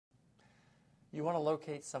You want to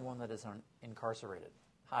locate someone that is incarcerated.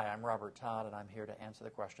 Hi, I'm Robert Todd, and I'm here to answer the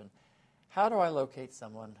question, how do I locate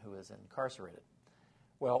someone who is incarcerated?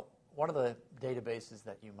 Well, one of the databases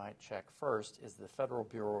that you might check first is the Federal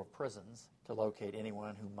Bureau of Prisons to locate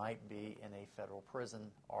anyone who might be in a federal prison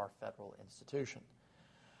or federal institution.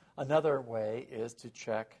 Another way is to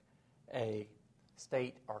check a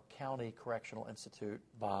state or county correctional institute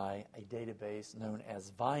by a database known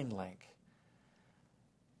as VineLink,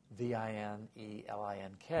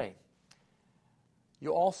 VineLink.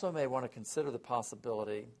 You also may want to consider the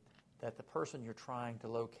possibility that the person you're trying to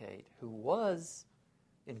locate who was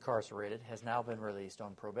incarcerated has now been released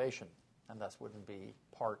on probation and thus wouldn't be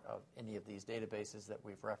part of any of these databases that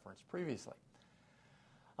we've referenced previously.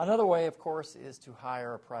 Another way, of course, is to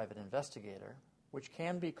hire a private investigator, which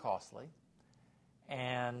can be costly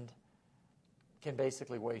and can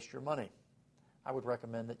basically waste your money. I would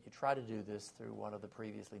recommend that you try to do this through one of the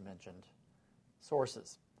previously mentioned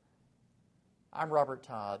sources. I'm Robert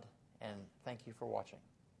Todd, and thank you for watching.